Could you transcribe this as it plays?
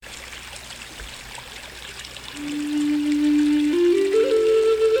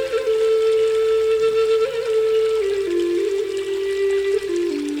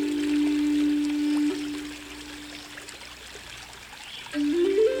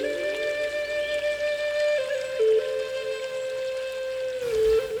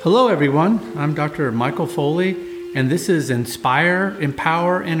Hello, everyone. I'm Dr. Michael Foley, and this is Inspire,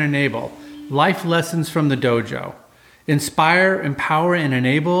 Empower, and Enable, Life Lessons from the Dojo. Inspire, Empower, and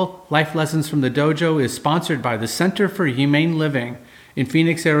Enable, Life Lessons from the Dojo is sponsored by the Center for Humane Living in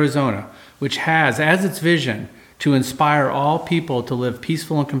Phoenix, Arizona, which has as its vision to inspire all people to live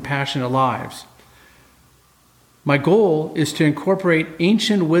peaceful and compassionate lives. My goal is to incorporate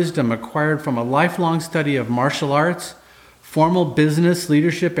ancient wisdom acquired from a lifelong study of martial arts, formal business,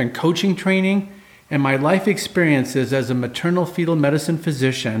 leadership, and coaching training, and my life experiences as a maternal fetal medicine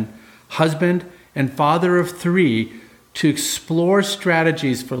physician, husband, and father of 3 to explore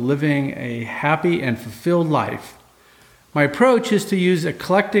strategies for living a happy and fulfilled life. My approach is to use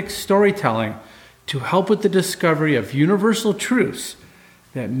eclectic storytelling to help with the discovery of universal truths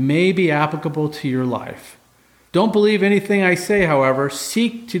that may be applicable to your life. Don't believe anything I say, however.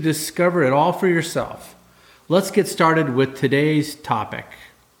 Seek to discover it all for yourself. Let's get started with today's topic.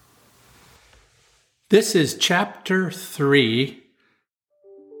 This is Chapter 3,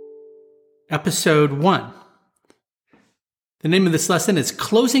 Episode 1. The name of this lesson is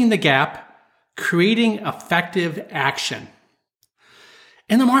Closing the Gap, Creating Effective Action.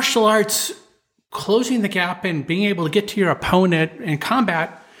 In the martial arts, closing the gap and being able to get to your opponent in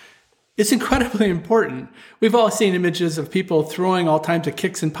combat is incredibly important. We've all seen images of people throwing all kinds of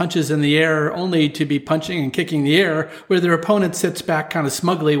kicks and punches in the air only to be punching and kicking the air, where their opponent sits back kind of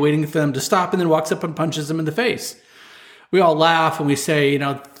smugly waiting for them to stop and then walks up and punches them in the face. We all laugh and we say,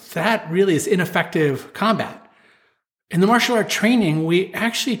 that really is ineffective combat. In the martial art training, we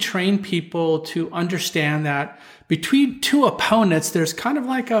actually train people to understand that between 2 opponents, there's kind of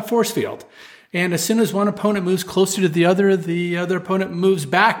like a force field. And as soon as one opponent moves closer to the other opponent moves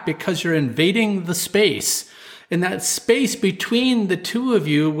back because you're invading the space. And that space between the 2 of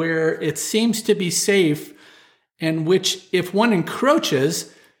you where it seems to be safe, and which if one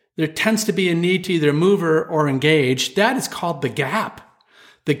encroaches, there tends to be a need to either move or engage. That is called the gap.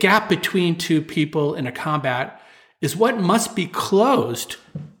 The gap between 2 people in a combat is what must be closed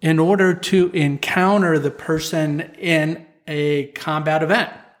in order to encounter the person in a combat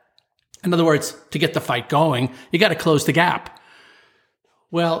event. In other words, to get the fight going, you got to close the gap.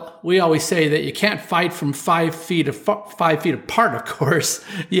 Well, we always say that you can't fight from 5 feet apart, of course.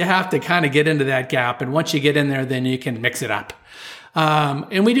 You have to kind of get into that gap. And once you get in there, then you can mix it up.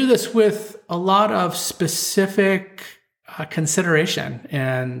 And we do this with a lot of specific consideration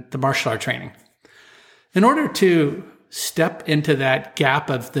in the martial art training. In order to step into that gap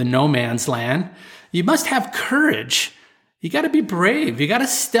of the no man's land, you must have courage. You got to be brave. You got to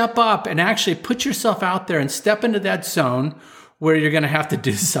step up and actually put yourself out there and step into that zone where you're going to have to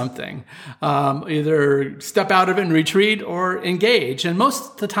do something. Either step out of it and retreat or engage. And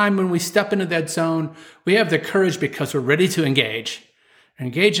most of the time when we step into that zone, we have the courage because we're ready to engage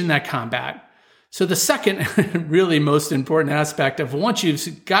in that combat. So the second really most important aspect of once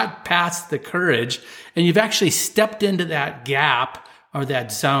you've got past the courage and you've actually stepped into that gap or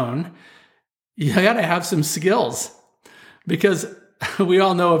that zone, you got to have some skills. Because we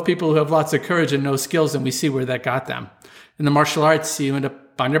all know of people who have lots of courage and no skills, and we see where that got them. In the martial arts, you end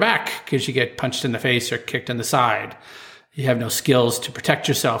up on your back because you get punched in the face or kicked in the side. You have no skills to protect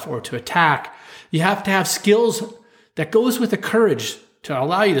yourself or to attack. You have to have skills that goes with the courage to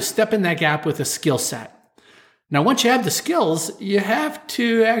allow you to step in that gap with a skill set. Now, once you have the skills, you have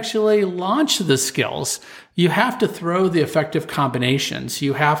to actually launch the skills. You have to throw the effective combinations.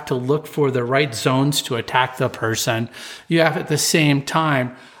 You have to look for the right zones to attack the person. You have at the same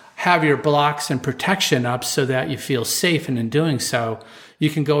time have your blocks and protection up so that you feel safe. And in doing so, you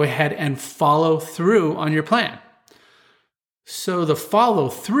can go ahead and follow through on your plan. So the follow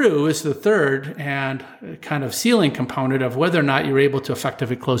through is the third and kind of ceiling component of whether or not you're able to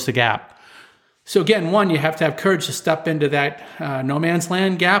effectively close the gap. So again, 1, you have to have courage to step into that no man's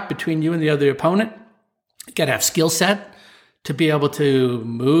land gap between you and the other opponent. You got to have skill set to be able to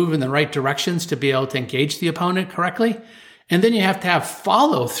move in the right directions, to be able to engage the opponent correctly. And then you have to have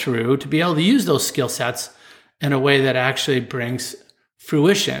follow through to be able to use those skill sets in a way that actually brings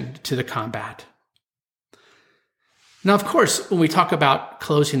fruition to the combat. Now, of course, when we talk about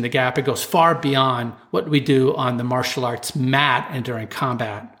closing the gap, it goes far beyond what we do on the martial arts mat and during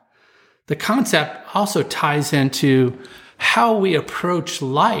combat. The concept also ties into how we approach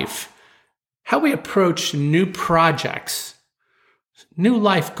life, how we approach new projects, new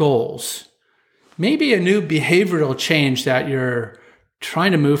life goals, maybe a new behavioral change that you're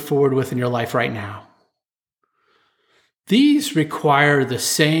trying to move forward with in your life right now. These require the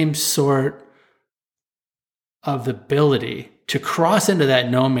same sort of ability to cross into that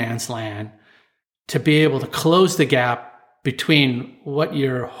no man's land, to be able to close the gap between what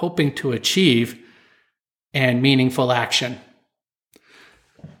you're hoping to achieve and meaningful action.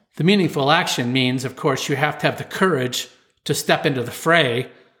 The meaningful action means, of course, you have to have the courage to step into the fray.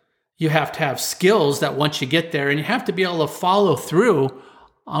 You have to have skills that once you get there, and you have to be able to follow through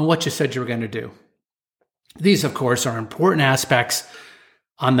on what you said you were going to do. These, of course, are important aspects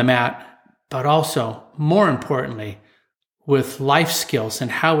on the mat, but also, more importantly, with life skills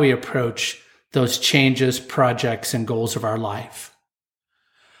and how we approach those changes, projects, and goals of our life.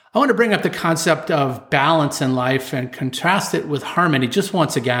 I want to bring up the concept of balance in life and contrast it with harmony just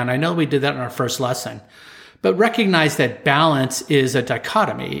once again. I know we did that in our first lesson, but recognize that balance is a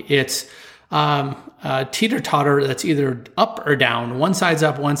dichotomy. It's a teeter-totter that's either up or down. One side's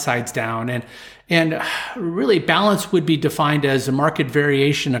up, one side's down. And really, balance would be defined as a marked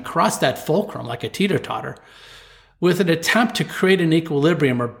variation across that fulcrum, like a teeter-totter, with an attempt to create an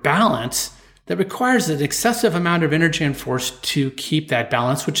equilibrium or balance that requires an excessive amount of energy and force to keep that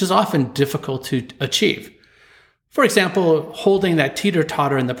balance, which is often difficult to achieve. For example, holding that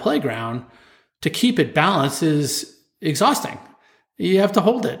teeter-totter in the playground to keep it balanced is exhausting. You have to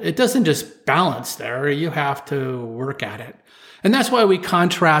hold it. It doesn't just balance there. You have to work at it. And that's why we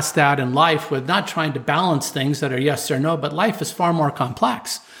contrast that in life with not trying to balance things that are yes or no, but life is far more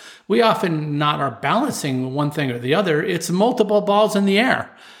complex. We often not are balancing one thing or the other. It's multiple balls in the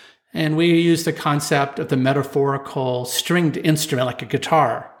air. And we use the concept of the metaphorical stringed instrument like a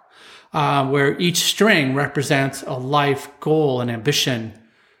guitar, where each string represents a life goal and ambition,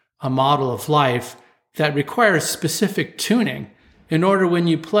 a model of life that requires specific tuning in order when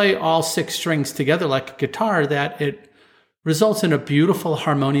you play all 6 strings together like a guitar that it results in a beautiful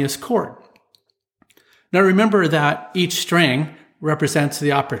harmonious chord. Now remember that each string represents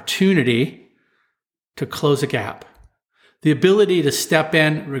the opportunity to close a gap. The ability to step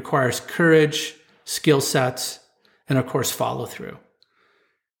in requires courage, skill sets, and of course, follow through.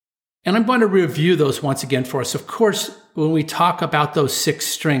 And I'm going to review those once again for us. Of course, when we talk about those 6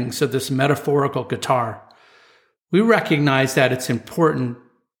 strings of this metaphorical guitar, we recognize that it's important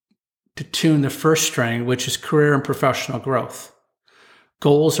to tune the first string, which is career and professional growth,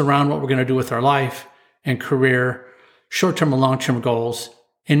 goals around what we're going to do with our life and career, short-term and long-term goals,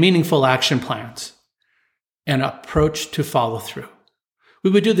 and meaningful action plans, and approach to follow through. We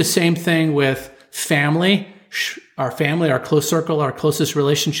would do the same thing with family, our close circle, our closest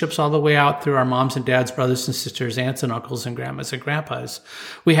relationships all the way out through our moms and dads, brothers and sisters, aunts and uncles and grandmas and grandpas.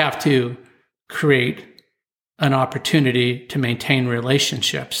 We have to create an opportunity to maintain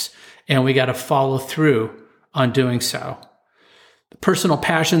relationships, and we got to follow through on doing so. The personal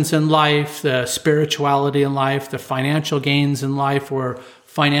passions in life, the spirituality in life, the financial gains in life, or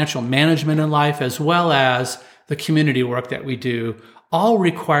financial management in life, as well as the community work that we do, all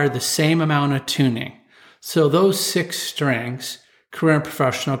require the same amount of tuning. So those 6 strings, career and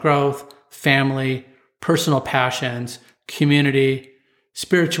professional growth, family, personal passions, community,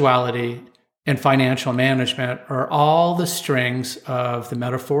 spirituality, and financial management are all the strings of the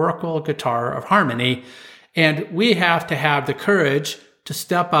metaphorical guitar of harmony. And we have to have the courage to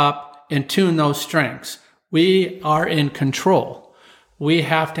step up and tune those strings. We are in control. We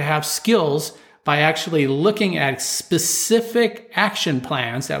have to have skills by actually looking at specific action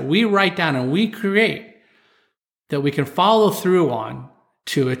plans that we write down and we create that we can follow through on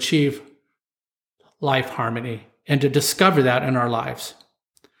to achieve life harmony and to discover that in our lives.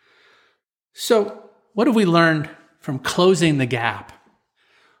 So what have we learned from closing the gap?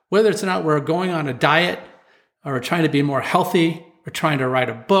 Whether it's not we're going on a diet or we're trying to be more healthy, we're trying to write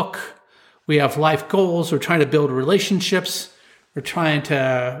a book, we have life goals, we're trying to build relationships, we're trying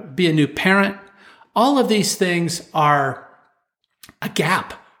to be a new parent. All of these things are a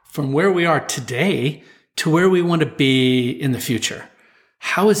gap from where we are today to where we want to be in the future.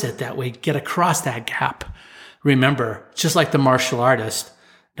 How is it that we get across that gap? Remember, just like the martial artist,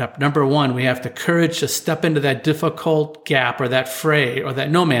 number 1, we have the courage to step into that difficult gap or that fray or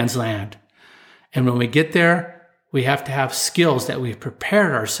that no man's land. And when we get there, we have to have skills that we've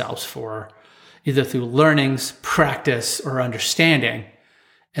prepared ourselves for, either through learnings, practice, or understanding.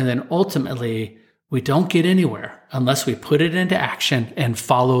 And then ultimately, we don't get anywhere unless we put it into action and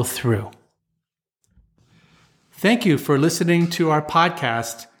follow through. Thank you for listening to our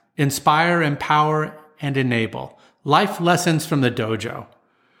podcast, Inspire, Empower, and Enable, Life Lessons from the Dojo.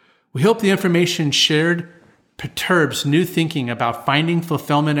 We hope the information shared perturbs new thinking about finding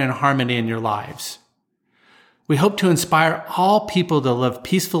fulfillment and harmony in your lives. We hope to inspire all people to live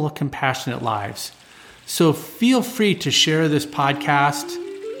peaceful and compassionate lives. So feel free to share this podcast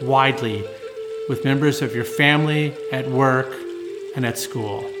widely with members of your family, at work, and at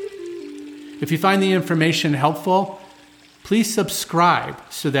school. If you find the information helpful, please subscribe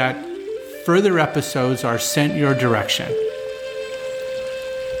so that further episodes are sent your direction.